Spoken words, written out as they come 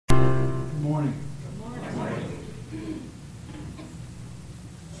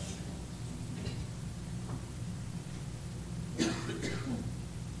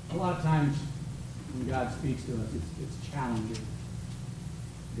to us. It's challenging.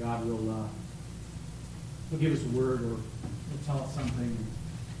 God will give us a word, or he'll tell us something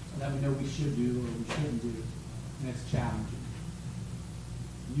that we know we should do or we shouldn't do, and it's challenging.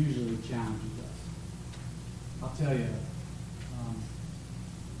 Usually it challenges us. I'll tell you,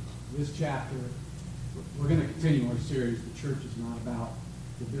 this chapter, we're going to continue our series, The Church is Not About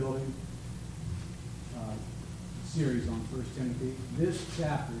the Building, series on 1 Timothy. This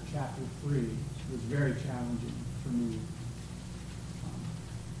chapter, chapter 3, was very challenging for me.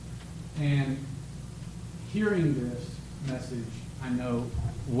 And hearing this message, I know,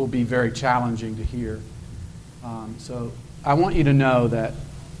 will be very challenging to hear. So I want you to know that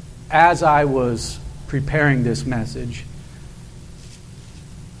as I was preparing this message,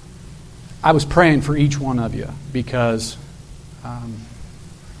 I was praying for each one of you because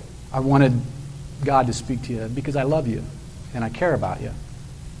I wanted God to speak to you because I love you and I care about you.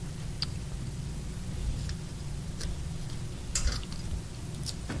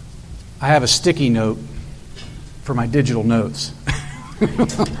 I have a sticky note for my digital notes.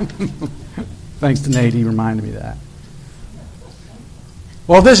 Thanks to Nate, he reminded me of that.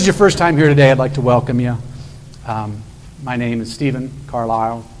 Well, if this is your first time here today, I'd like to welcome you. My name is Stephen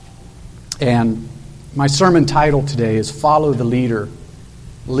Carlisle, and my sermon title today is Follow the Leader,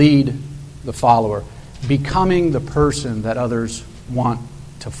 Lead the Follower, becoming the person that others want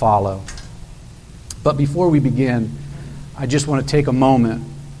to follow. But before we begin, I just want to take a moment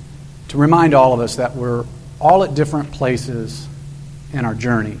to remind all of us that we're all at different places in our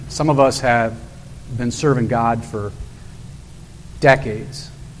journey. Some of us have been serving God for decades,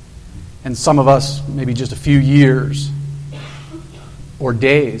 and some of us maybe just a few years or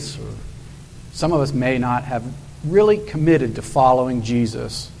days. Or some of us may not have really committed to following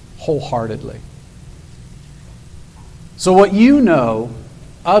Jesus wholeheartedly. So what you know,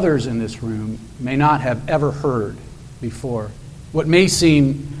 others in this room may not have ever heard before. What may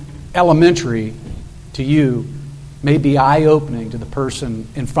seem elementary to you may be eye-opening to the person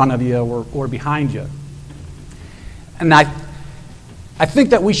in front of you or behind you. And I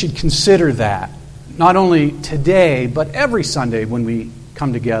think that we should consider that, not only today, but every Sunday when we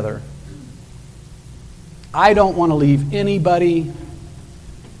come together. I don't want anybody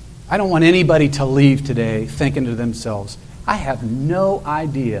to leave today thinking to themselves, I have no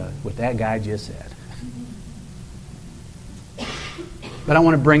idea what that guy just said. But I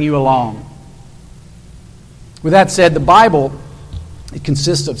want to bring you along. With that said, the Bible, it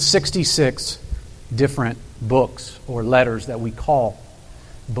consists of 66 different books or letters that we call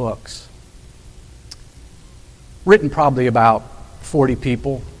books. Written probably about 40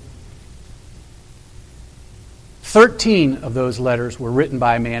 people. 13 of those letters were written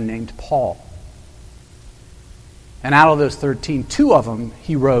by a man named Paul. And out of those 13, 2 of them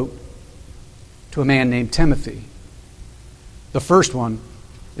he wrote to a man named Timothy. The first one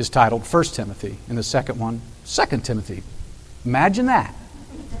is titled 1 Timothy, and the second one, 2 Timothy. Imagine that.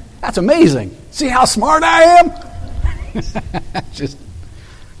 That's amazing. See how smart I am?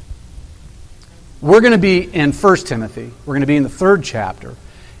 We're going to be in 1 Timothy. We're going to be in the 3rd chapter.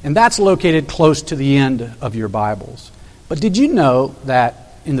 And that's located close to the end of your Bibles. But did you know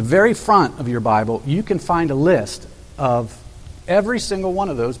that in the very front of your Bible, you can find a list of every single one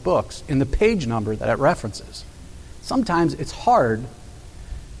of those books in the page number that it references? Sometimes it's hard.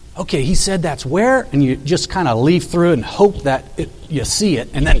 Okay, he said that's where, and you just kind of leaf through and hope that you see it,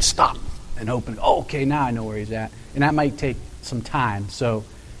 and then stop and open. Oh, okay, now I know where he's at. And that might take some time. So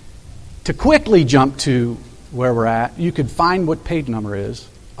to quickly jump to where we're at, you could find what page number is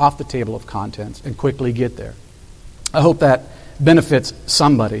off the table of contents and quickly get there. I hope that benefits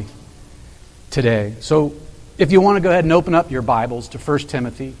somebody today. So if you want to go ahead and open up your Bibles to 1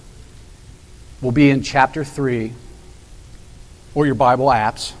 Timothy, we'll be in chapter 3, or your Bible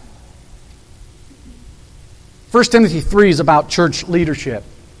apps. 1 Timothy 3 is about church leadership.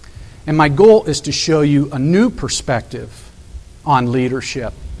 And my goal is to show you a new perspective on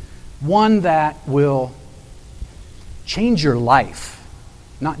leadership. One that will change your life,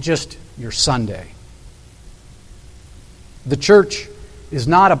 not just your Sunday. The church is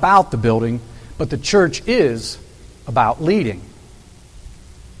not about the building, but the church is about leading.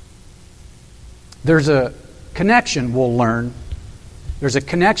 There's a connection we'll learn. There's a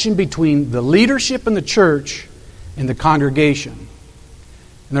connection between the leadership in the church and the congregation.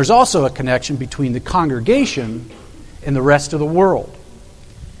 And there's also a connection between the congregation and the rest of the world.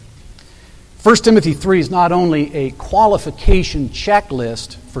 1 Timothy 3 is not only a qualification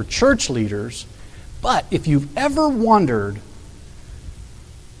checklist for church leaders, but if you've ever wondered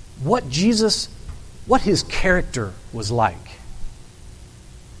what his character was like,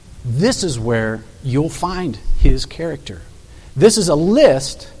 this is where you'll find his character. This is a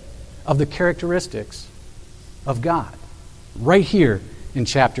list of the characteristics of God, right here in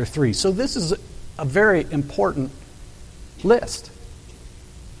chapter 3. So this is a very important list.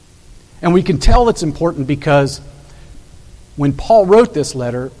 And we can tell it's important because when Paul wrote this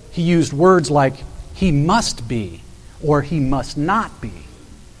letter, he used words like he must be or he must not be.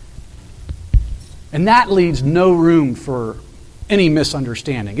 And that leaves no room for any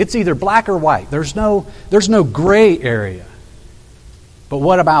misunderstanding. It's either black or white. There's no gray area. But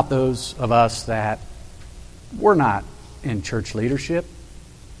what about those of us that we're not in church leadership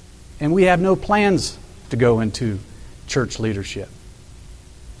and we have no plans to go into church leadership?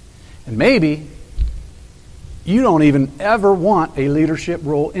 And maybe you don't even ever want a leadership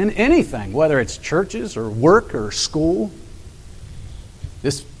role in anything, whether it's churches or work or school.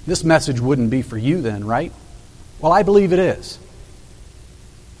 This message wouldn't be for you then, right? Well, I believe it is.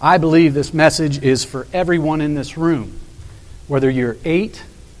 I believe this message is for everyone in this room, whether you're 8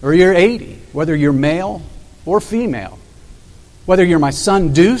 or you're 80, whether you're male or female, whether you're my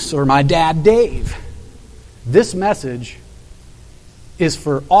son Deuce or my dad Dave. This message is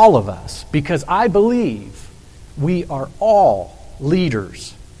for all of us because I believe we are all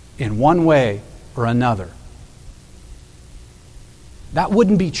leaders in one way or another. That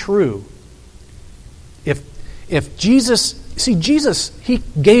wouldn't be true if Jesus, he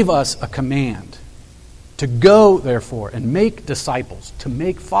gave us a command to go, therefore, and make disciples, to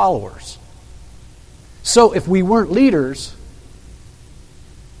make followers. So if we weren't leaders,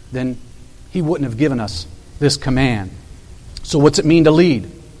 then he wouldn't have given us this command. So what's it mean to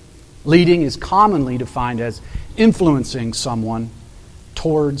lead? Leading is commonly defined as influencing someone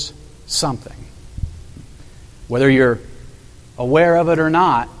towards something. Whether you're aware of it or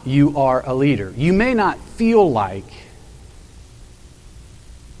not, you are a leader. You may not feel like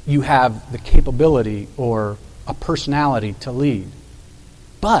you have the capability or a personality to lead,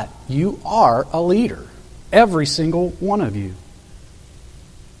 but you are a leader. Every single one of you.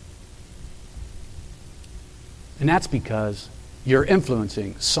 And that's because you're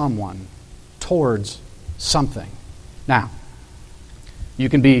influencing someone towards something. Now, you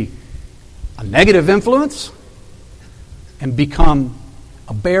can be a negative influence and become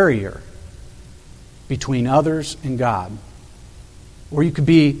a barrier between others and God. Or you could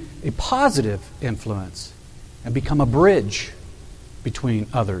be a positive influence and become a bridge between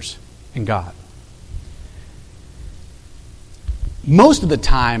others and God. Most of the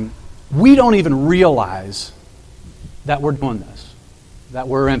time, we don't even realize that we're doing this, that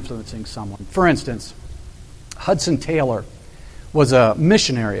we're influencing someone. For instance, Hudson Taylor was a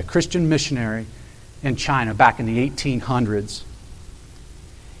missionary, a Christian missionary in China back in the 1800s.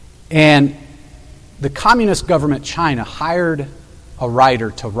 And the communist government China hired a writer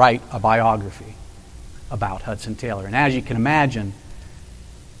to write a biography about Hudson Taylor. And as you can imagine,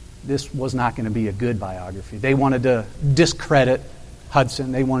 this was not going to be a good biography. They wanted to discredit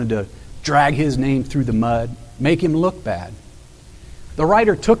Hudson. They wanted to drag his name through the mud, make him look bad. The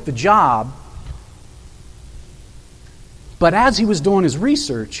writer took the job, but as he was doing his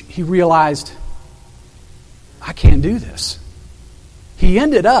research, he realized, I can't do this. He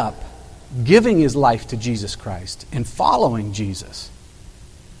ended up giving his life to Jesus Christ and following Jesus.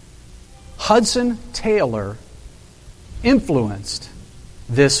 Hudson Taylor influenced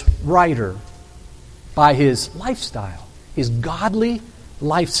this writer by his lifestyle, his godly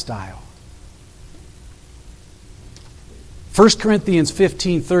lifestyle. 1 Corinthians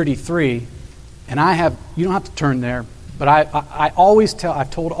 15:33, and you don't have to turn there, but I always I've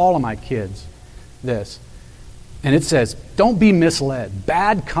told all of my kids this. And it says, don't be misled.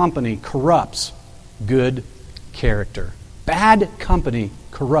 Bad company corrupts good character. Bad company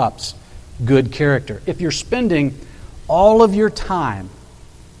corrupts good character. If you're spending all of your time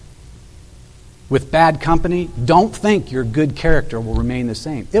with bad company, don't think your good character will remain the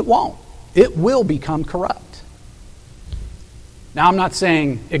same. It won't. It will become corrupt. Now, I'm not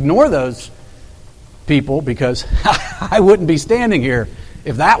saying ignore those people because I wouldn't be standing here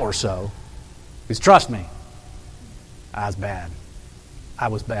if that were so. Because trust me, I was bad. I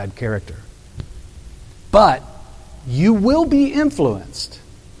was bad character. But you will be influenced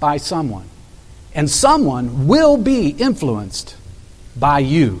by someone. And someone will be influenced by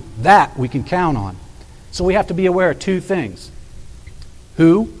you. That we can count on. So we have to be aware of two things.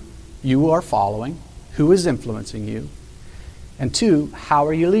 Who you are following, who is influencing you, and two, how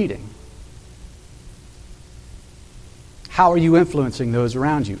are you leading? How are you influencing those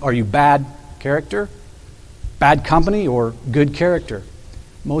around you? Are you bad character, bad company, or good character?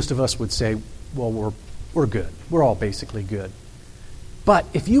 Most of us would say, well, we're good. We're all basically good. But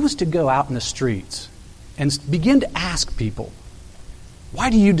if you was to go out in the streets and begin to ask people, why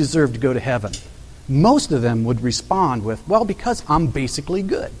do you deserve to go to heaven? Most of them would respond with, well, because I'm basically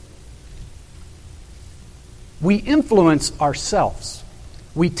good. We influence ourselves.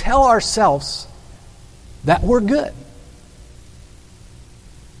 We tell ourselves that we're good.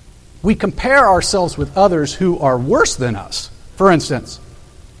 We compare ourselves with others who are worse than us. For instance,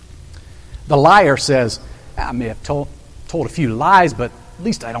 the liar says, I may have told a few lies, but at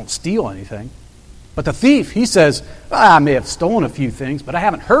least I don't steal anything. But the thief, he says, I may have stolen a few things, but I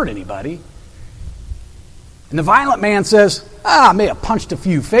haven't hurt anybody. And the violent man says, I may have punched a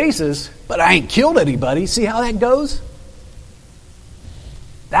few faces, but I ain't killed anybody. See how that goes?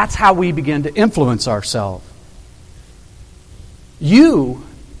 That's how we begin to influence ourselves. You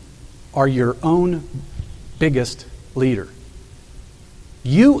are your own biggest leader.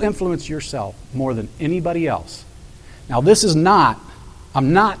 You influence yourself more than anybody else. Now, this is not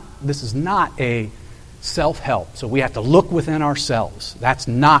a self-help, so we have to look within ourselves. That's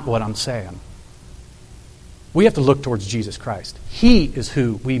not what I'm saying. We have to look towards Jesus Christ. He is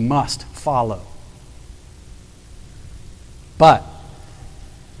who we must follow. But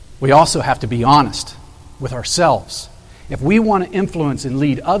we also have to be honest with ourselves. If we want to influence and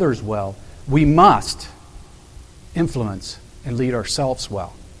lead others well, we must influence and lead ourselves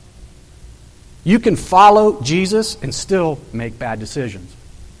well. You can follow Jesus and still make bad decisions.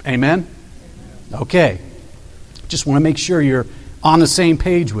 Amen? Okay. Just want to make sure you're on the same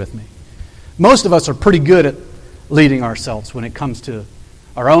page with me. Most of us are pretty good at leading ourselves when it comes to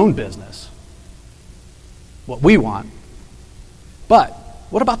our own business, what we want. But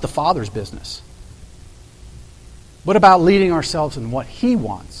what about the Father's business? What about leading ourselves in what He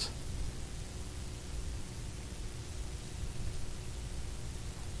wants?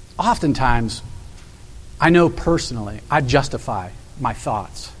 Oftentimes, I know personally, I justify my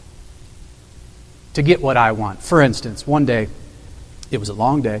thoughts to get what I want. For instance, one day, it was a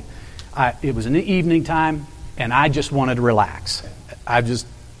long day, it was in the evening time, and I just wanted to relax. I just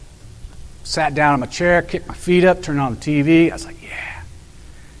sat down in my chair, kicked my feet up, turned on the TV. I was like, yeah.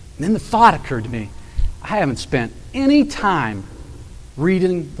 And then the thought occurred to me, I haven't spent any time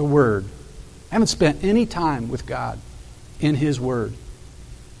reading the Word. I haven't spent any time with God in His Word.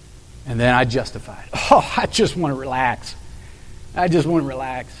 And then I justified. Oh, I just want to relax. I just want to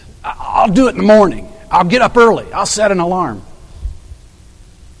relax. I'll do it in the morning. I'll get up early. I'll set an alarm.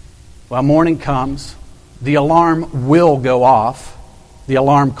 Well, morning comes. The alarm will go off. The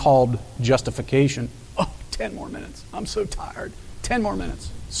alarm called justification. Oh, 10 more minutes. I'm so tired. 10 more minutes.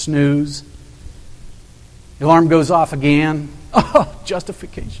 Snooze. The alarm goes off again. Oh,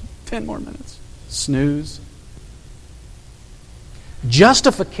 justification. 10 more minutes. Snooze.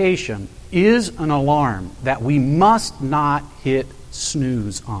 Justification is an alarm that we must not hit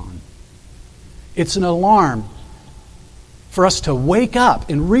snooze on. It's an alarm for us to wake up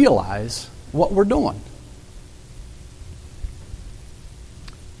and realize what we're doing.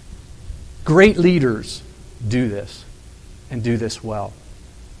 Great leaders do this and do this well.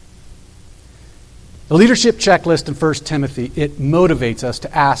 The leadership checklist in 1 Timothy, it motivates us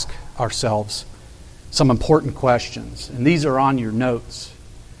to ask ourselves some important questions. And these are on your notes.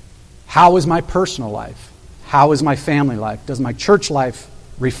 How is my personal life? How is my family life? Does my church life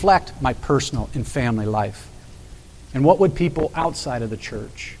reflect my personal and family life? And what would people outside of the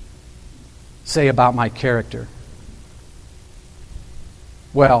church say about my character?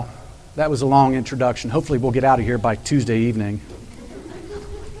 Well, that was a long introduction. Hopefully we'll get out of here by Tuesday evening.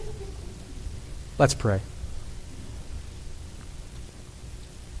 Let's pray.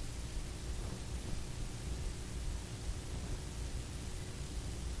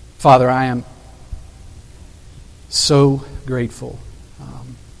 Father, I am so grateful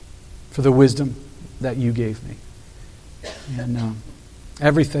for the wisdom that you gave me. And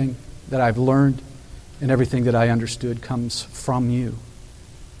everything that I've learned and everything that I understood comes from you.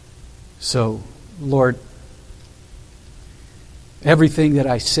 So, Lord, everything that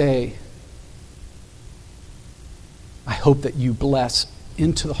I say, I hope that you bless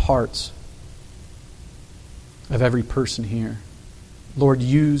into the hearts of every person here. Lord,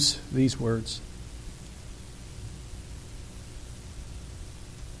 use these words.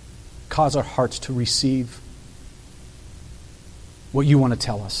 Cause our hearts to receive what you want to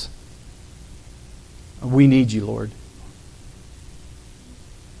tell us. We need you, Lord.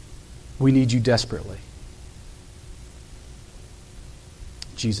 We need you desperately.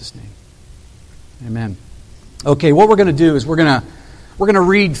 In Jesus' name. Amen. Okay, what we're going to do is we're going to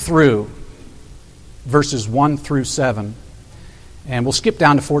read through verses 1 through 7. And we'll skip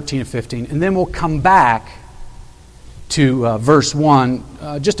down to 14 and 15, and then we'll come back to verse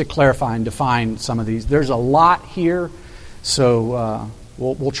 1, just to clarify and define some of these. There's a lot here, so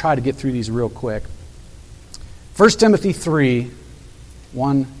we'll try to get through these real quick. 1 Timothy 3,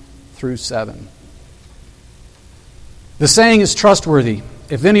 1 through 7. The saying is trustworthy.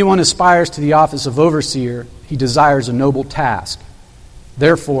 If anyone aspires to the office of overseer, he desires a noble task.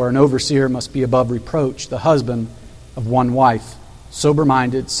 Therefore, an overseer must be above reproach, the husband of one wife,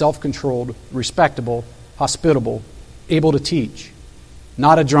 sober-minded, self-controlled, respectable, hospitable, able to teach,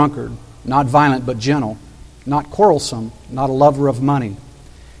 not a drunkard, not violent but gentle, not quarrelsome, not a lover of money.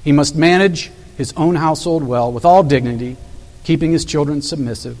 He must manage his own household well, with all dignity, keeping his children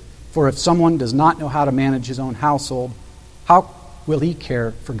submissive. For if someone does not know how to manage his own household, how will he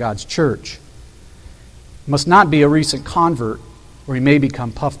care for God's church? He must not be a recent convert, or he may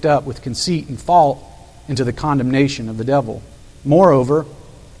become puffed up with conceit and fall into the condemnation of the devil. Moreover,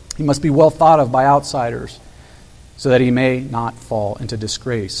 he must be well thought of by outsiders, so that he may not fall into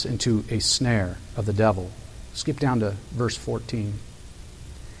disgrace, into a snare of the devil. Skip down to verse 14.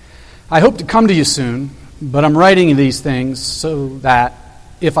 I hope to come to you soon, but I'm writing these things so that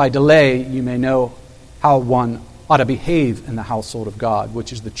if I delay, you may know how one ought to behave in the household of God,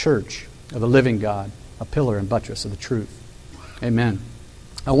 which is the church of the living God, a pillar and buttress of the truth. Amen.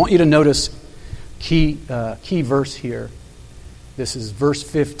 I want you to notice key verse here. This is verse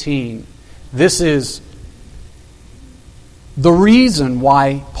 15. This is the reason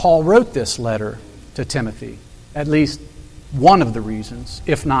why Paul wrote this letter to Timothy. At least one of the reasons,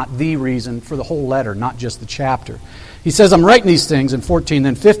 if not the reason, for the whole letter, not just the chapter. He says, I'm writing these things in 14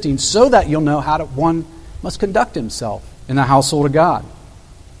 and 15 so that you'll know how one must conduct himself in the household of God.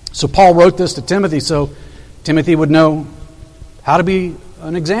 So Paul wrote this to Timothy so Timothy would know how to be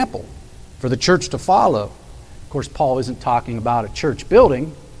an example for the church to follow. Of course, Paul isn't talking about a church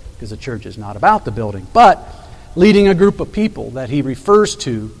building, because the church is not about the building, but leading a group of people that he refers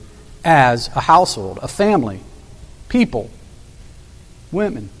to as a household, a family, people,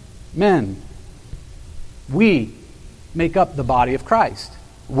 women, men. We make up the body of Christ.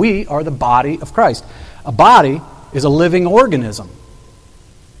 We are the body of Christ. A body is a living organism,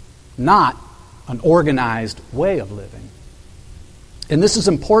 not an organized way of living. And this is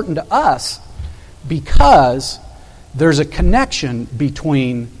important to us because there's a connection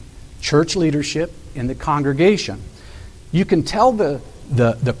between church leadership and the congregation. You can tell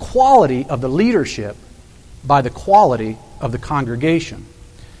the quality of the leadership by the quality of the congregation.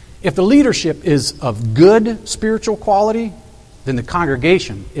 If the leadership is of good spiritual quality, then the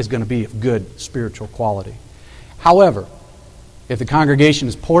congregation is going to be of good spiritual quality. However, if the congregation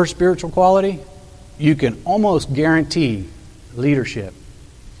is poor spiritual quality, you can almost guarantee leadership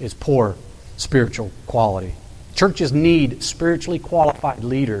is poor spiritual quality. Churches need spiritually qualified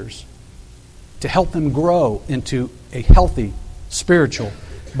leaders to help them grow into a healthy spiritual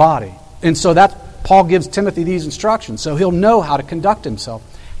body. And so Paul gives Timothy these instructions so he'll know how to conduct himself,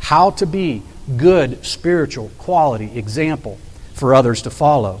 how to be good spiritual quality example for others to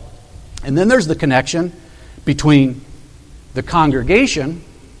follow. And then there's the connection between the congregation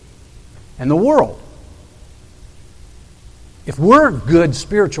and the world. If we're good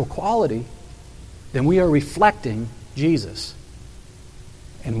spiritual quality, then we are reflecting Jesus.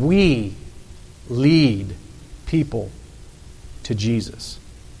 And we lead people to Jesus.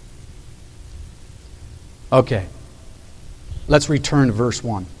 Okay, let's return to verse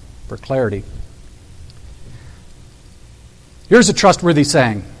 1 for clarity. Here's a trustworthy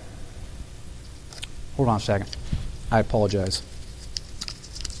saying. Hold on a second. I apologize.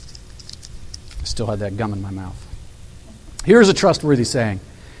 I still had that gum in my mouth. Here's a trustworthy saying.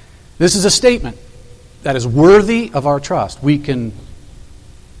 This is a statement that is worthy of our trust. We can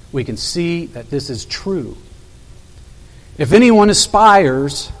see that this is true. If anyone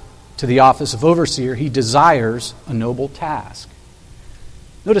aspires to the office of overseer, he desires a noble task.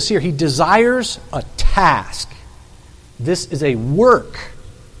 Notice here, he desires a task. This is a work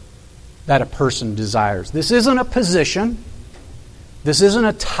that a person desires. This isn't a position. This isn't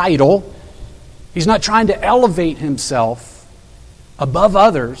a title. He's not trying to elevate himself above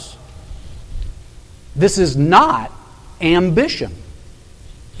others. This is not ambition.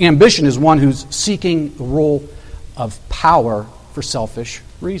 Ambition is one who's seeking the role of power for selfish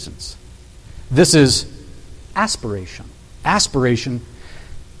reasons. This is aspiration. Aspiration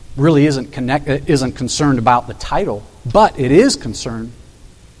really isn't concerned about the title, but it is concerned,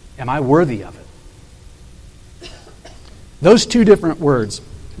 am I worthy of it? Those two different words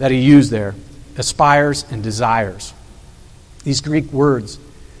that he used there, aspires and desires. These Greek words,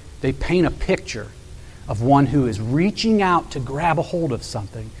 they paint a picture of one who is reaching out to grab a hold of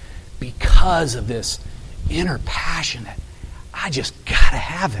something because of this inner passion that I just got to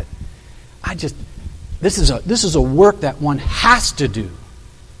have it. This is a work that one has to do.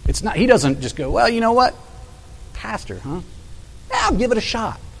 It's not. He doesn't just go, well, you know what? Pastor, huh? Yeah, I'll give it a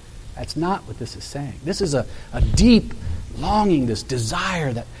shot. That's not what this is saying. This is a deep longing, this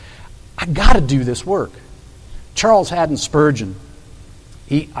desire that I got to do this work. Charles Haddon Spurgeon,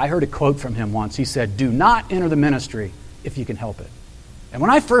 I heard a quote from him once. He said, "Do not enter the ministry if you can help it." And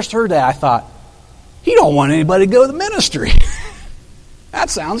when I first heard that, I thought, he don't want anybody to go to the ministry. That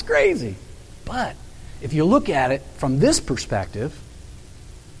sounds crazy. But if you look at it from this perspective,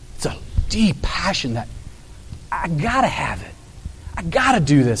 it's a deep passion that I got to have it. I got to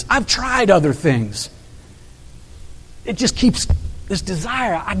do this. I've tried other things. It just keeps this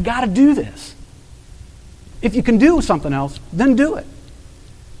desire. I got to do this. If you can do something else, then do it.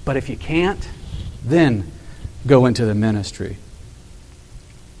 But if you can't, then go into the ministry.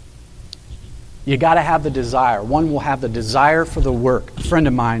 You got to have the desire. One will have the desire for the work. A friend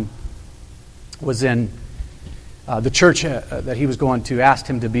of mine was in the church that he was going to, asked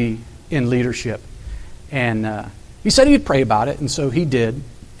him to be in leadership. And he said he'd pray about it, and so he did.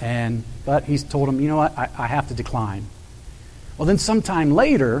 But he told him, you know what, I have to decline. Well, then sometime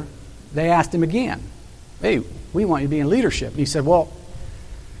later, they asked him again, hey, we want you to be in leadership. And he said, well,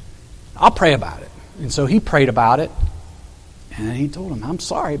 I'll pray about it. And so he prayed about it, and then he told him, I'm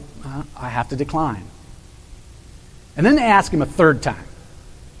sorry, I have to decline. And then they asked him a third time.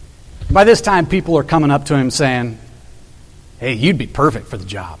 By this time, people are coming up to him saying, hey, you'd be perfect for the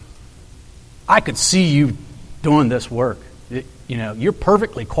job. I could see you doing this work. You're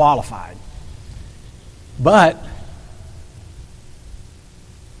perfectly qualified. But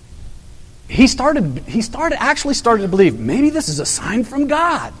he started to believe, maybe this is a sign from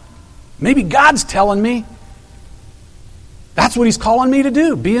God. Maybe God's telling me that's what He's calling me to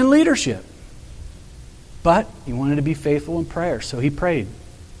do, be in leadership. But he wanted to be faithful in prayer, so he prayed.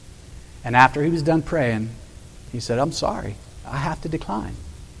 And after he was done praying, he said, I'm sorry, I have to decline.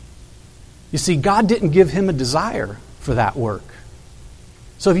 You see, God didn't give him a desire for that work.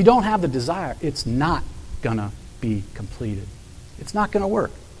 So if you don't have the desire, it's not going to be completed. It's not going to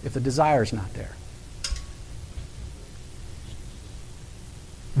work if the desire is not there.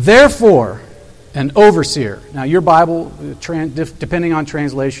 Therefore, an overseer. Now, your Bible, depending on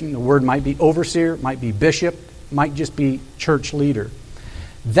translation, the word might be overseer, might be bishop, might just be church leader.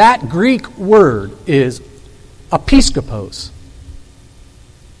 That Greek word is episkopos.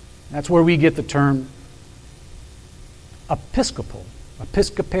 That's where we get the term Episcopal,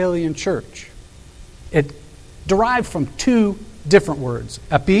 Episcopalian church. It derived from two different words,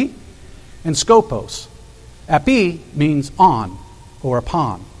 epi and skopos. Epi means on or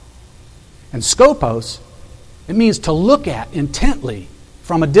upon. And skopos, it means to look at intently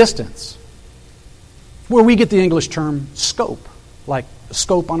from a distance. Where we get the English term scope, like a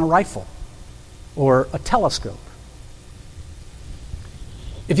scope on a rifle or a telescope.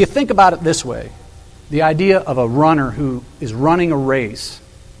 If you think about it this way, the idea of a runner who is running a race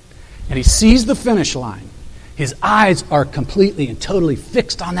and he sees the finish line, his eyes are completely and totally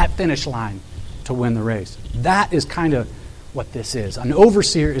fixed on that finish line to win the race. That is kind of what this is. An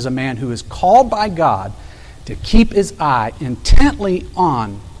overseer is a man who is called by God to keep his eye intently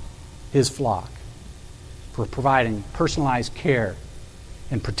on his flock for providing personalized care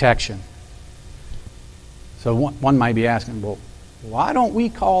and protection. So one might be asking, well, why don't we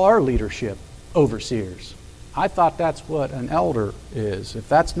call our leadership overseers? I thought that's what an elder is. If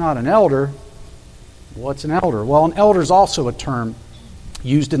that's not an elder, what's an elder? Well, an elder is also a term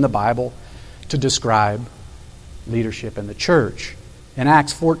used in the Bible to describe leadership in the church. In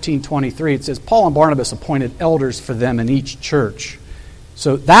Acts 14:23, it says, Paul and Barnabas appointed elders for them in each church.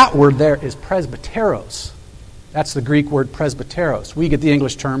 So that word there is presbyteros. That's the Greek word presbyteros. We get the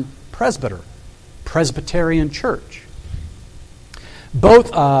English term presbyter, Presbyterian church.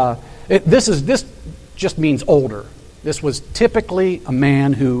 Both, this just means older. This was typically a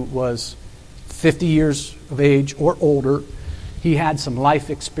man who was 50 years of age or older. He had some life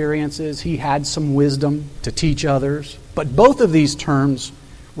experiences. He had some wisdom to teach others. But both of these terms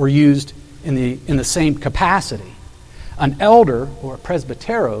were used in the same capacity. An elder, or a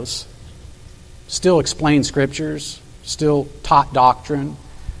presbyteros, still explained scriptures, still taught doctrine,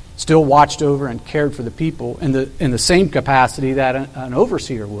 still watched over and cared for the people in the same capacity that an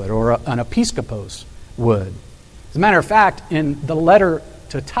overseer would, or an episkopos would. As a matter of fact, in the letter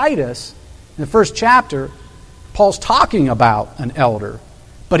to Titus, in the first chapter, Paul's talking about an elder,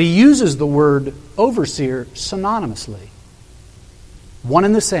 but he uses the word overseer synonymously. One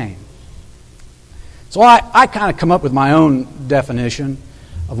and the same. So I kind of come up with my own definition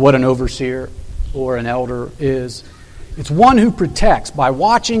of what an overseer or an elder is, it's one who protects by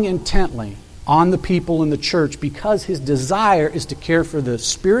watching intently on the people in the church because his desire is to care for the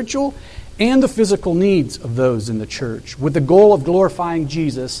spiritual and the physical needs of those in the church with the goal of glorifying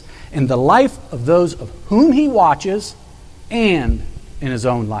Jesus in the life of those of whom he watches and in his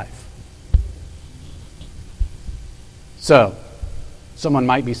own life. So, someone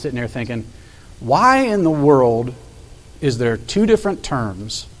might be sitting there thinking, why in the world is there two different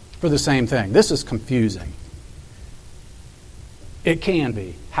terms for the same thing? This is confusing. It can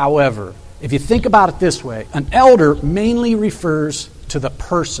be. However, if you think about it this way, an elder mainly refers to the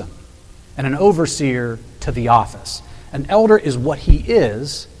person and an overseer to the office. An elder is what he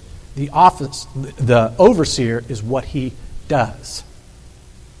is. The overseer is what he does.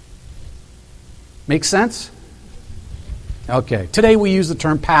 Make sense? Okay. Today we use the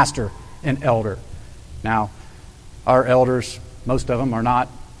term pastor and elder. Now, our elders, most of them are not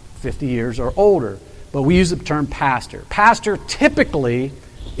 50 years or older, but we use the term pastor. Pastor typically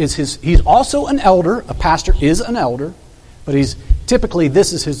he's also an elder. A pastor is an elder, but typically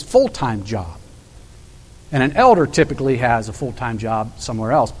this is his full-time job. And an elder typically has a full-time job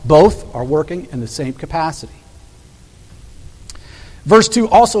somewhere else. Both are working in the same capacity. Verse 2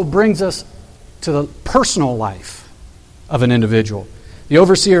 also brings us to the personal life of an individual. The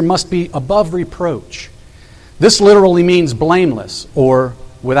overseer must be above reproach. This literally means blameless or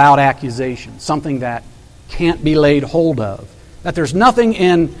without accusation, something that can't be laid hold of. That there's nothing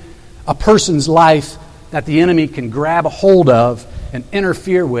in a person's life that the enemy can grab a hold of and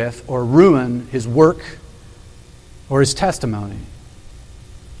interfere with or ruin his work or his testimony.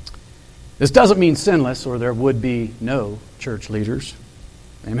 This doesn't mean sinless, or there would be no church leaders.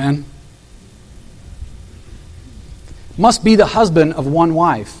 Amen? Must be the husband of one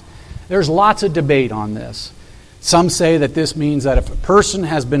wife. There's lots of debate on this. Some say that this means that if a person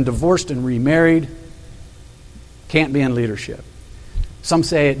has been divorced and remarried, can't be in leadership. Some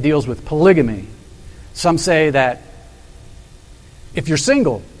say it deals with polygamy. Some say that if you're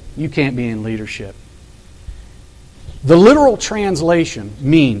single, you can't be in leadership. The literal translation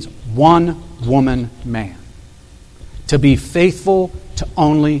means one woman man. To be faithful to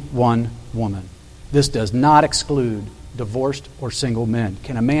only one woman. This does not exclude divorced or single men.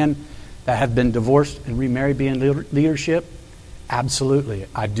 Can a man that have been divorced and remarried be in leadership? Absolutely.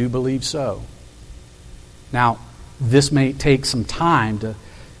 I do believe so. Now, this may take some time to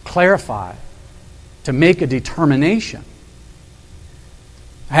clarify, to make a determination.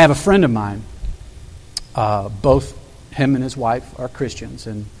 I have a friend of mine, both him and his wife are Christians,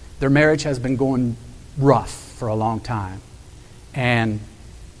 and their marriage has been going rough for a long time. And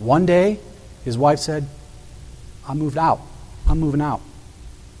one day, his wife said, I'm moving out.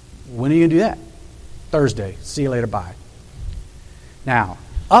 When are you going to do that? Thursday. See you later. Bye. Now,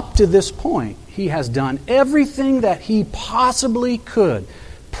 up to this point, he has done everything that he possibly could.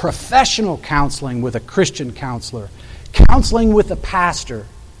 Professional counseling with a Christian counselor. Counseling with a pastor.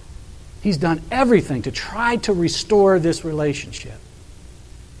 He's done everything to try to restore this relationship.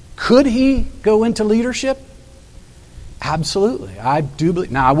 Could he go into leadership? Absolutely. I do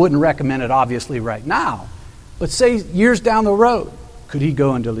believe. Now, I wouldn't recommend it obviously right now. But say years down the road, could he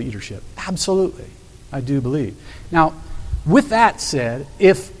go into leadership? Absolutely. I do believe. Now, with that said,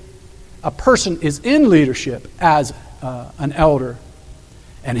 if a person is in leadership as an elder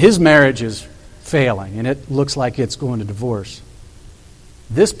and his marriage is failing and it looks like it's going to divorce,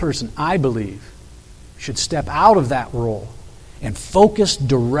 this person, I believe, should step out of that role and focus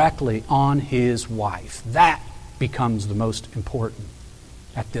directly on his wife. That becomes the most important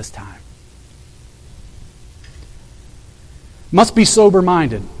at this time. Must be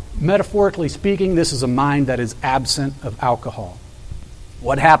sober-minded. Metaphorically speaking, this is a mind that is absent of alcohol.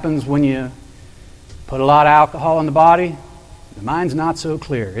 What happens when you put a lot of alcohol in the body? The mind's not so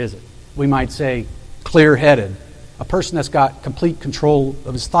clear, is it? We might say clear-headed. A person that's got complete control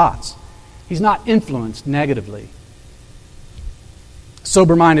of his thoughts. He's not influenced negatively. A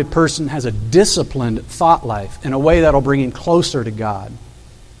sober-minded person has a disciplined thought life in a way that'll bring him closer to God.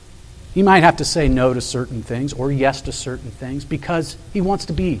 He might have to say no to certain things or yes to certain things because he wants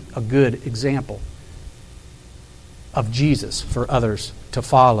to be a good example of Jesus for others to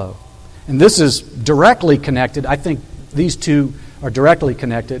follow. And this is directly connected. I think these two are directly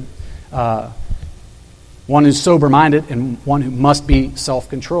connected. One who's sober-minded and one who must be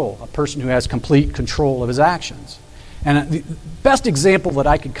self-control. A person who has complete control of his actions. And the best example that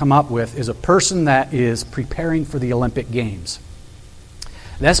I could come up with is a person that is preparing for the Olympic Games.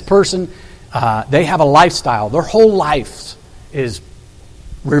 This person, they have a lifestyle. Their whole life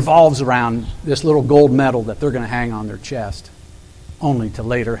revolves around this little gold medal that they're going to hang on their chest. only to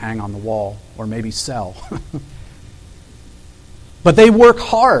later hang on the wall or maybe sell. But they work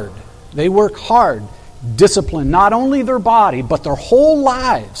hard. They work hard, discipline not only their body, but their whole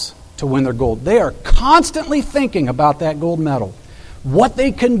lives to win their gold. They are constantly thinking about that gold medal, what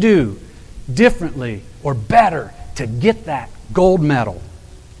they can do differently or better to get that gold medal.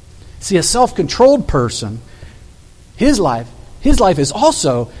 See, a self-controlled person, his life is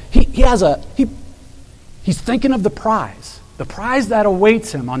also, he's thinking of the prize that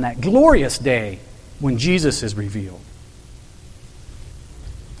awaits him on that glorious day when Jesus is revealed.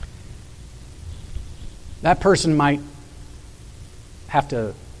 That person might have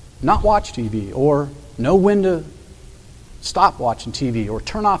to not watch TV or know when to stop watching TV or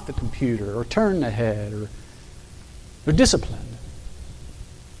turn off the computer or turn the head, or they're disciplined.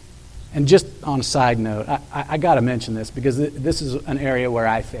 And just on a side note, I got to mention this because this is an area where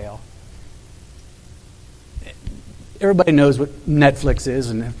I fail. Everybody knows what Netflix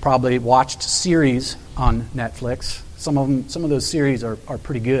is and have probably watched series on Netflix. Some of those series are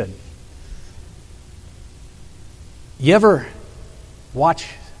pretty good. You ever watch,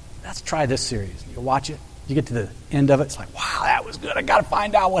 let's try this series. You watch it, you get to the end of it, it's like, wow, that was good. I got to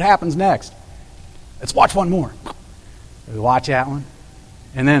find out what happens next. Let's watch one more. We watch that one,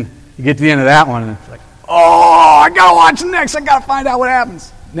 and then you get to the end of that one, and it's like, oh, I got to watch the next. I got to find out what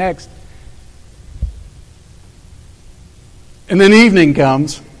happens next. And then evening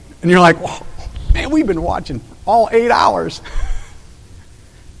comes, and you're like, oh, man, we've been watching all 8 hours.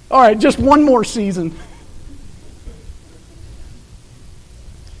 All right, just one more season.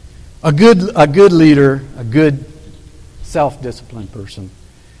 A good leader, a good self-disciplined person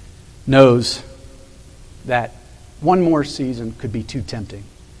knows that one more season could be too tempting,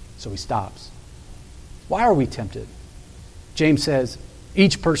 so he stops. Why are we tempted? James says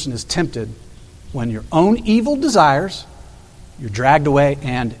each person is tempted when your own evil desires, you're dragged away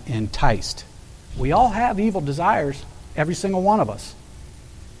and enticed. We all have evil desires, every single one of us.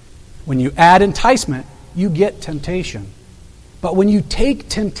 When you add enticement, you get temptation. But when you take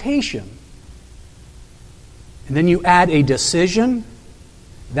temptation and then you add a decision,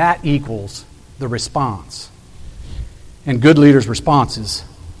 that equals the response. And good leaders' response is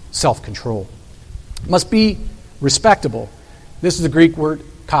self-control. Must be respectable. This is the Greek word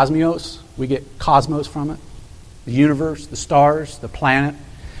kosmos. We get cosmos from it. The universe, the stars, the planet.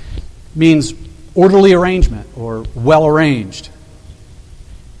 It means orderly arrangement or well-arranged.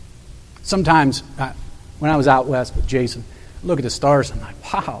 Sometimes, when I was out west with Jason, I look at the stars and I'm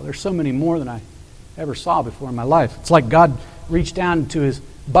like, wow, there's so many more than I ever saw before in my life. It's like God reached down into his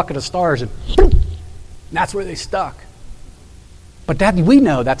bucket of stars and boom, that's where they stuck. But we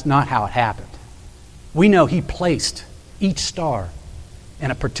know that's not how it happened. We know he placed each star in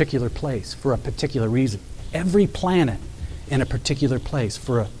a particular place for a particular reason. Every planet in a particular place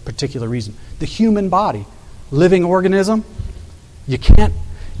for a particular reason. The human body, living organism, you can't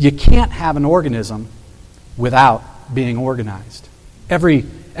have an organism without being organized. Every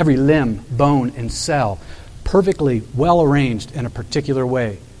limb, bone, and cell perfectly well arranged in a particular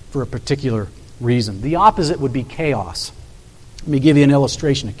way for a particular reason. The opposite would be chaos. Let me give you an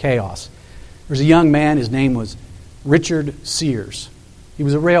illustration of chaos. There's a young man, his name was Richard Sears. He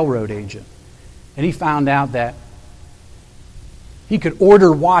was a railroad agent. And he found out that he could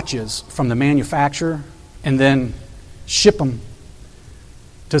order watches from the manufacturer and then ship them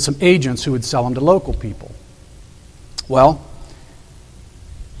to some agents who would sell them to local people. Well,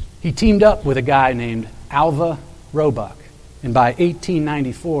 he teamed up with a guy named Alva Roebuck. And by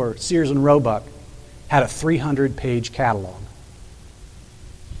 1894, Sears and Roebuck had a 300-page catalog.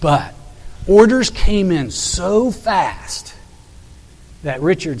 But orders came in so fast that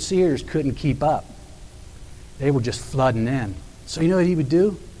Richard Sears couldn't keep up. They were just flooding in. So you know what he would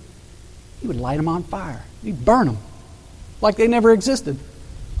do? He would light them on fire. He'd burn them like they never existed.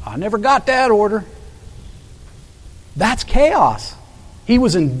 I never got that order. That's chaos. He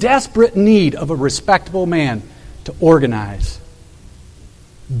was in desperate need of a respectable man to organize.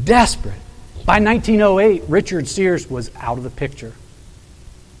 Desperate. By 1908, Richard Sears was out of the picture.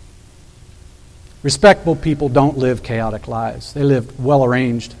 Respectable people don't live chaotic lives. They live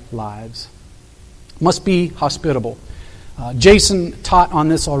well-arranged lives. Must be hospitable. Jason taught on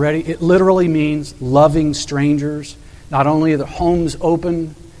this already. It literally means loving strangers. Not only are the homes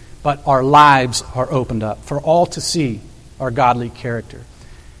open, but our lives are opened up for all to see our godly character.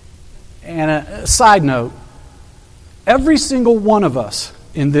 And a side note, every single one of us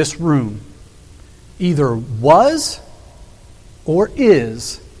in this room either was or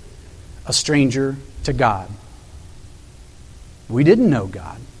is a stranger to God. We didn't know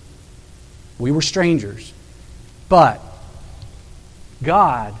God. We were strangers. But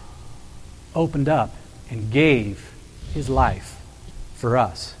God opened up and gave His life for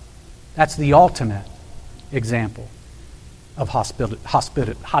us. That's the ultimate example of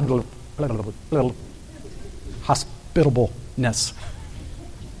hospitableness.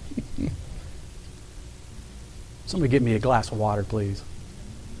 Somebody get me a glass of water, please.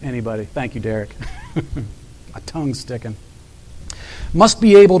 Anybody? Thank you, Derek. My tongue's sticking. Must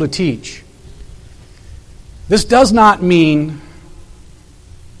be able to teach. This does not mean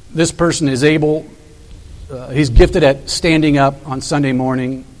this person is able, he's gifted at standing up on Sunday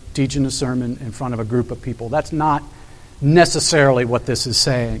morning, teaching a sermon in front of a group of people. That's not necessarily what this is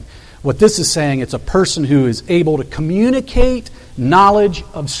saying. What this is saying, it's a person who is able to communicate knowledge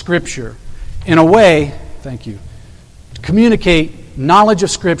of Scripture in a way, thank you, to communicate knowledge of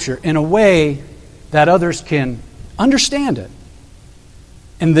Scripture in a way that others can understand it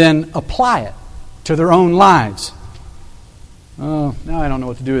and then apply it to their own lives. Oh, now I don't know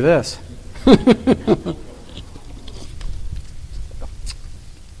what to do with this.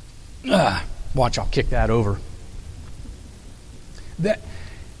 Watch, I'll kick that over.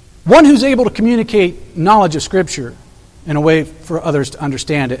 One who's able to communicate knowledge of Scripture in a way for others to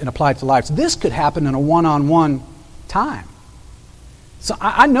understand it and apply it to lives. This could happen in a one-on-one time. So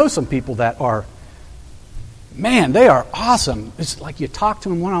I know some people that are, man, they are awesome. It's like you talk to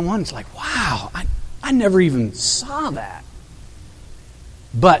them one-on-one, it's like, wow, I never even saw that.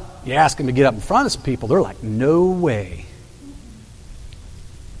 But you ask them to get up in front of some people, they're like, no way.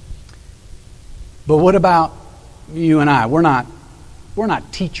 But what about you and I? We're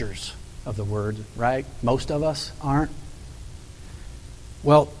not teachers of the Word, right? Most of us aren't.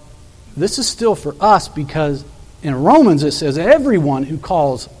 Well, this is still for us because in Romans it says everyone who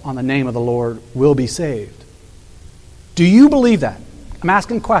calls on the name of the Lord will be saved. Do you believe that? I'm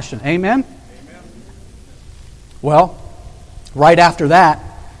asking a question. Amen? Amen. Well, right after that,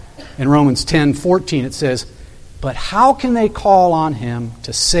 in Romans 10:14 it says, but how can they call on Him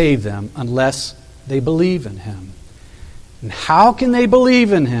to save them unless they believe in Him? And how can they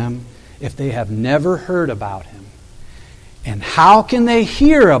believe in Him if they have never heard about Him? And how can they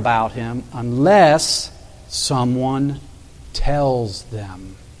hear about Him unless someone tells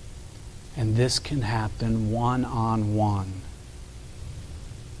them? And this can happen one-on-one.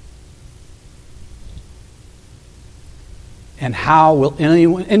 And how will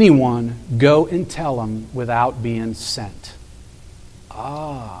anyone go and tell them without being sent?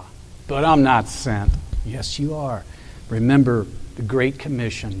 But I'm not sent. Yes, you are. Remember the Great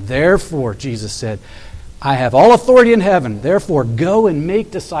Commission. Therefore, Jesus said, I have all authority in heaven. Therefore, go and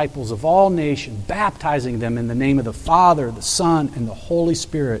make disciples of all nations, baptizing them in the name of the Father, the Son, and the Holy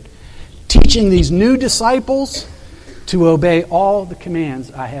Spirit, teaching these new disciples to obey all the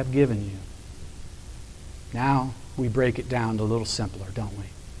commands I have given you. Now, we break it down a little simpler, don't we?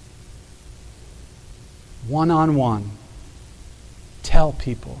 One-on-one, tell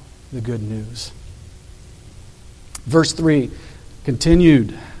people the good news. Verse 3,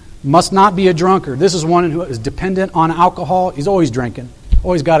 continued, must not be a drunkard. This is one who is dependent on alcohol. He's always drinking.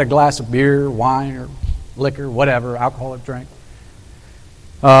 Always got a glass of beer, wine, or liquor, whatever, alcoholic drink.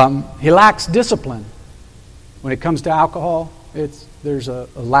 He lacks discipline. When it comes to alcohol, there's a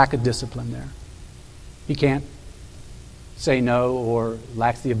lack of discipline there. He can't say no, or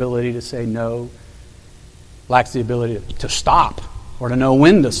lacks the ability to say no, lacks the ability to stop or to know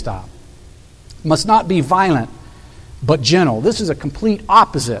when to stop. Must not be violent, but gentle. This is a complete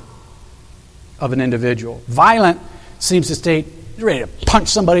opposite of an individual. Violent seems to state you're ready to punch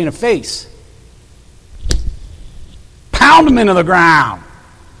somebody in the face. Pound them into the ground.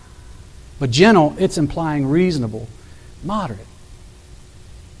 But gentle, it's implying reasonable, moderate.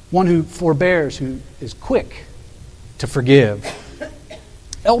 One who forbears, who is quick to forgive.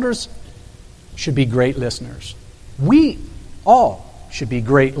 Elders should be great listeners. We all should be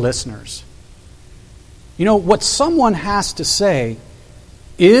great listeners. You know, what someone has to say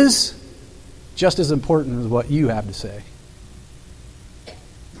is just as important as what you have to say.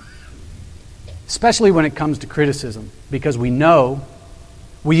 Especially when it comes to criticism, because we know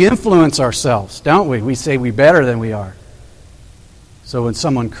we influence ourselves, don't we? We say we're better than we are. So when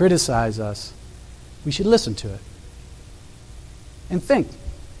someone criticizes us, we should listen to it. And think,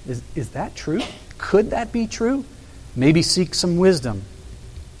 is that true? Could that be true? Maybe seek some wisdom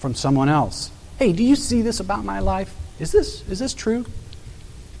from someone else. Hey, do you see this about my life? Is this true?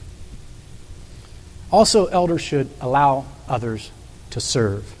 Also, elders should allow others to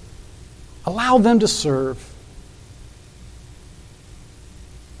serve. Allow them to serve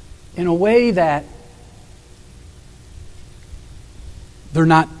in a way that they're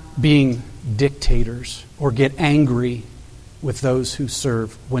not being dictators or get angry with those who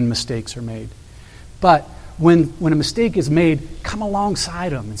serve when mistakes are made. But when a mistake is made, come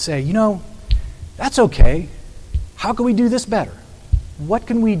alongside them and say, that's okay. How can we do this better? What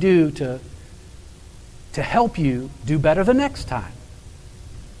can we do to help you do better the next time?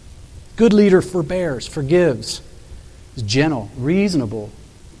 Good leader forbears, forgives, is gentle, reasonable.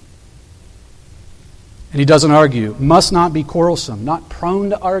 And he doesn't argue. Must not be quarrelsome, not prone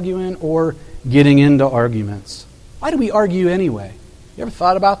to arguing or getting into arguments. Why do we argue anyway? You ever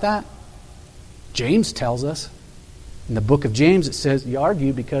thought about that? James tells us. In the book of James it says you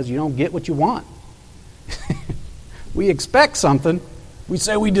argue because you don't get what you want. We expect something. We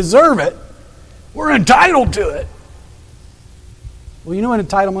say we deserve it. We're entitled to it. Well, you know what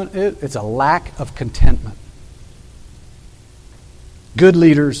entitlement is? It's a lack of contentment. Good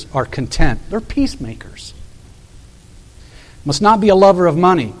leaders are content. They're peacemakers. Must not be a lover of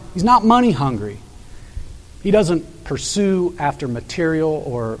money. He's not money hungry. He doesn't pursue after material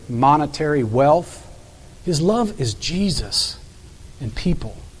or monetary wealth. His love is Jesus and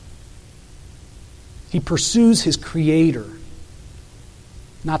people. He pursues his Creator,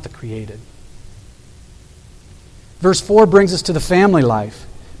 not the created. Verse 4 brings us to the family life.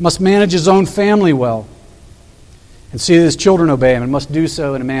 Must manage his own family well and see that his children obey him, and must do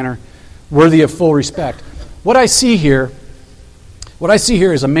so in a manner worthy of full respect. What I see here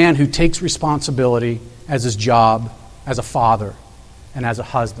is a man who takes responsibility as his job, as a father, and as a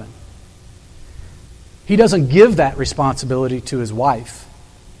husband. He doesn't give that responsibility to his wife.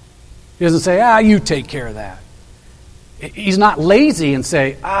 He doesn't say, you take care of that. He's not lazy and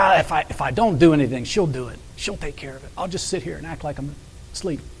say, if I don't do anything, she'll do it. She'll take care of it. I'll just sit here and act like I'm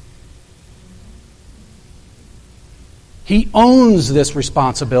asleep. He owns this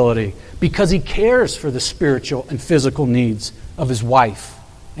responsibility because he cares for the spiritual and physical needs of his wife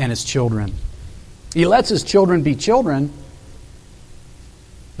and his children. He lets his children be children.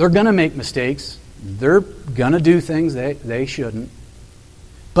 They're going to make mistakes. They're going to do things they shouldn't.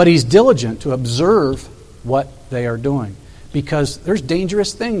 But he's diligent to observe what they are doing because there's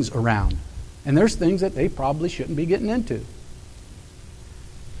dangerous things around. And there's things that they probably shouldn't be getting into.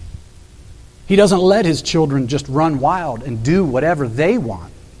 He doesn't let his children just run wild and do whatever they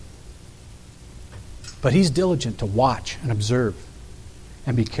want. But he's diligent to watch and observe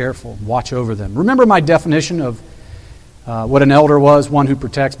and be careful and watch over them. Remember my definition of what an elder was, one who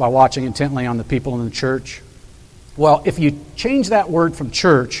protects by watching intently on the people in the church? Well, if you change that word from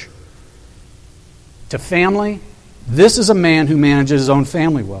church to family, this is a man who manages his own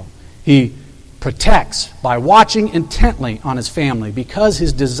family well. He protects by watching intently on his family because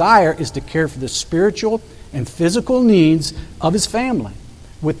his desire is to care for the spiritual and physical needs of his family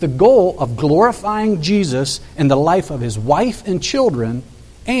with the goal of glorifying Jesus in the life of his wife and children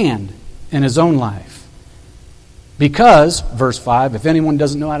and in his own life. Because, verse 5, if anyone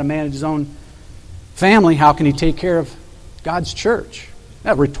doesn't know how to manage his own family, how can he take care of God's church?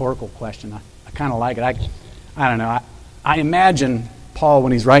 That's a rhetorical question. I kind of like it. I don't know. I imagine Paul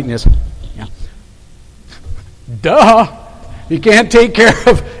when he's writing this. Duh! He can't take care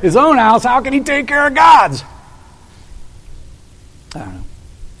of his own house. How can he take care of God's? I don't know.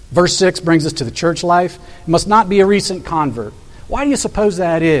 Verse 6 brings us to the church life. It must not be a recent convert. Why do you suppose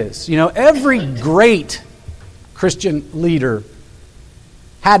that is? Every great Christian leader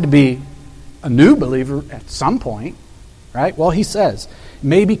had to be a new believer at some point, right? Well, he says,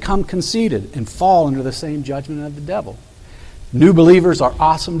 may become conceited and fall under the same judgment of the devil. New believers are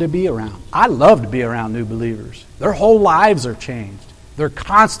awesome to be around. I love to be around new believers. Their whole lives are changed. They're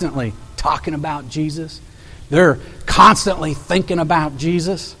constantly talking about Jesus. They're constantly thinking about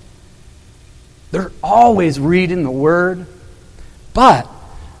Jesus. They're always reading the Word. But,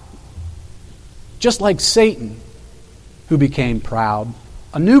 just like Satan, who became proud,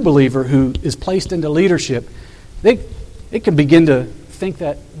 a new believer who is placed into leadership, they can begin to think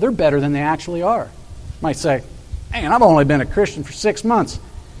that they're better than they actually are. Might say, man, I've only been a Christian for 6 months,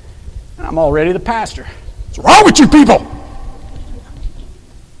 and I'm already the pastor. What's wrong with you people?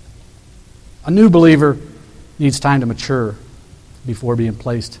 A new believer needs time to mature before being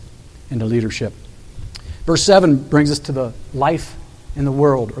placed into leadership. Verse 7 brings us to the life in the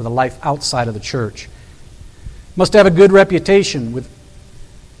world, or the life outside of the church. Must have a good reputation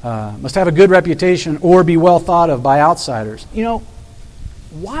or be well thought of by outsiders.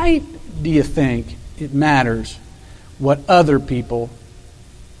 Why do you think it matters what other people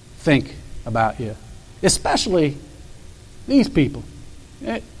think about you? Especially these people.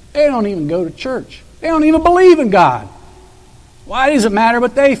 They don't even go to church. They don't even believe in God. Why does it matter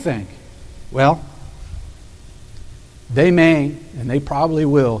what they think? Well, they may, and they probably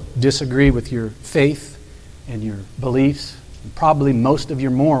will, disagree with your faith and your beliefs and probably most of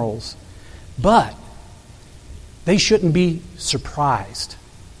your morals, but they shouldn't be surprised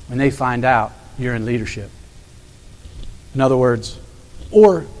when they find out you're in leadership. In other words,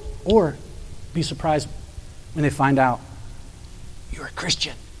 or be surprised when they find out you're a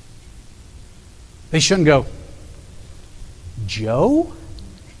Christian. They shouldn't go, Joe?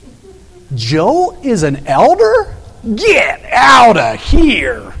 Joe is an elder? Get out of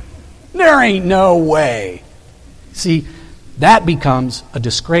here! There ain't no way. See, that becomes a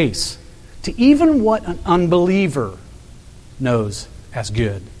disgrace to even what an unbeliever knows as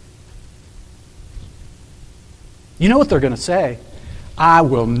good. You know what they're going to say? I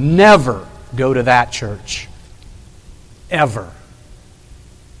will never go to that church. Ever.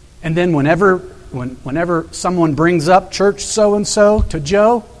 And then whenever someone brings up church so-and-so to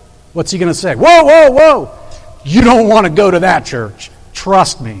Joe, what's he going to say? Whoa, whoa, whoa! You don't want to go to that church.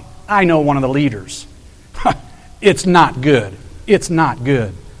 Trust me. I know one of the leaders. It's not good. It's not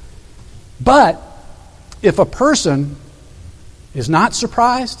good. But if a person is not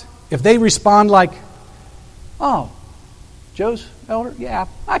surprised, if they respond like, oh, Joe's elder? Yeah,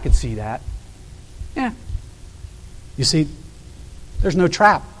 I could see that. Yeah. You see, there's no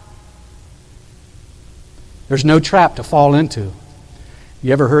trap. There's no trap to fall into.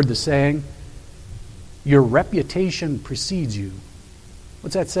 You ever heard the saying, your reputation precedes you?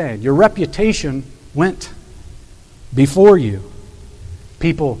 What's that saying? Your reputation went before you.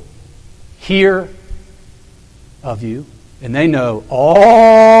 People hear of you, and they know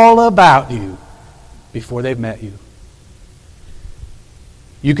all about you before they've met you.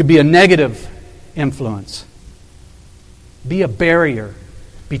 You could be a negative influence. Be a barrier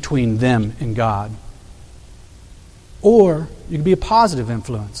between them and God. Or you could be a positive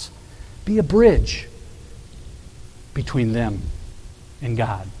influence. Be a bridge between them and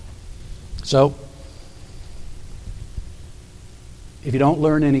God. So, if you don't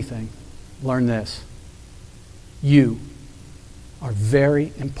learn anything, learn this. You are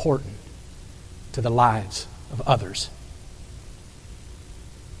very important to the lives of others.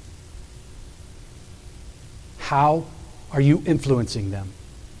 How are you influencing them?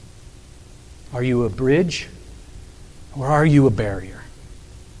 Are you a bridge or are you a barrier?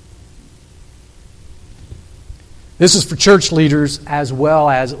 This is for church leaders as well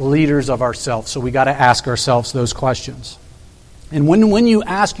as leaders of ourselves. So we got to ask ourselves those questions. And when you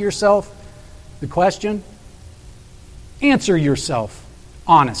ask yourself the question, answer yourself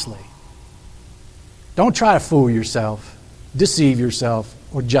honestly. Don't try to fool yourself, deceive yourself,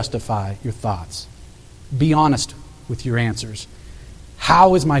 or justify your thoughts. Be honest with your answers.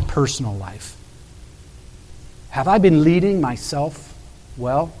 How is my personal life? Have I been leading myself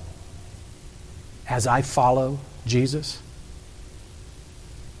well as I follow Jesus?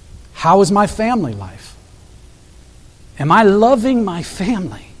 How is my family life? Am I loving my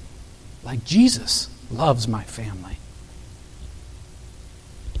family like Jesus loves my family?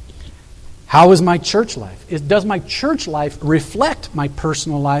 How is my church life? Does my church life reflect my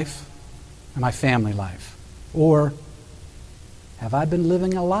personal life and my family life? Or have I been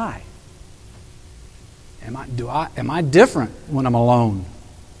living a lie? Am I different when I'm alone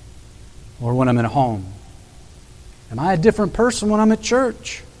or when I'm at home? Am I a different person when I'm at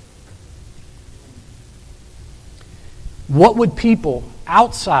church? What would people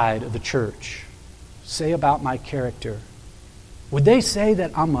outside of the church say about my character? Would they say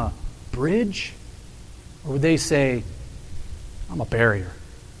that I'm a bridge? Or would they say I'm a barrier?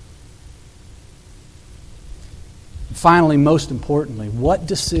 And finally, most importantly, what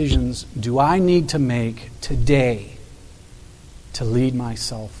decisions do I need to make today to lead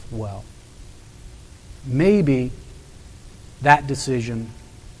myself well? Maybe that decision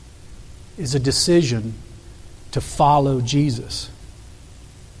is a decision to follow Jesus.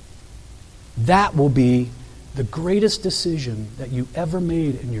 That will be the greatest decision that you ever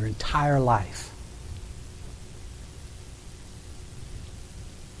made in your entire life.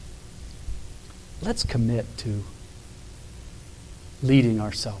 Let's commit to leading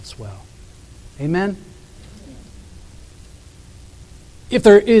ourselves well. Amen? If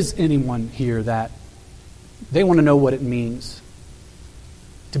there is anyone here that they want to know what it means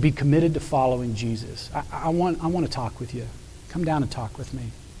to be committed to following Jesus, I want to talk with you. Come down and talk with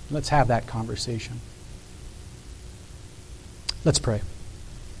me. Let's have that conversation. Let's pray.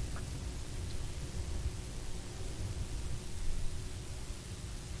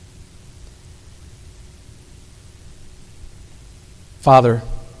 Father,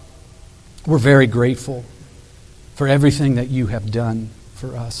 we're very grateful for everything that you have done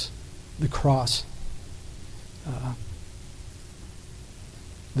for us. The cross,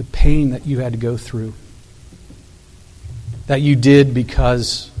 the pain that you had to go through, that you did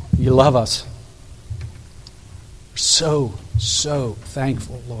because you love us. We're so, so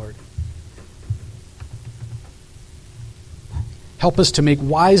thankful, Lord. Help us to make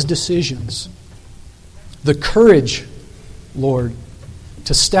wise decisions. The courage, Lord,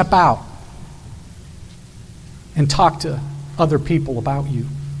 to step out and talk to other people about you.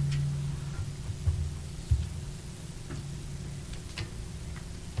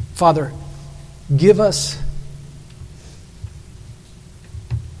 Father, give us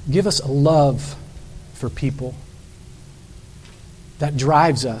a love for people that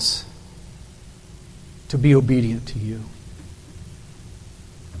drives us to be obedient to you.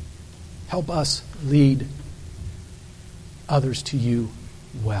 Help us lead others to you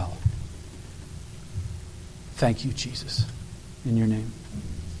well. Thank you, Jesus. In your name,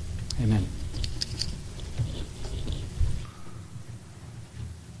 amen.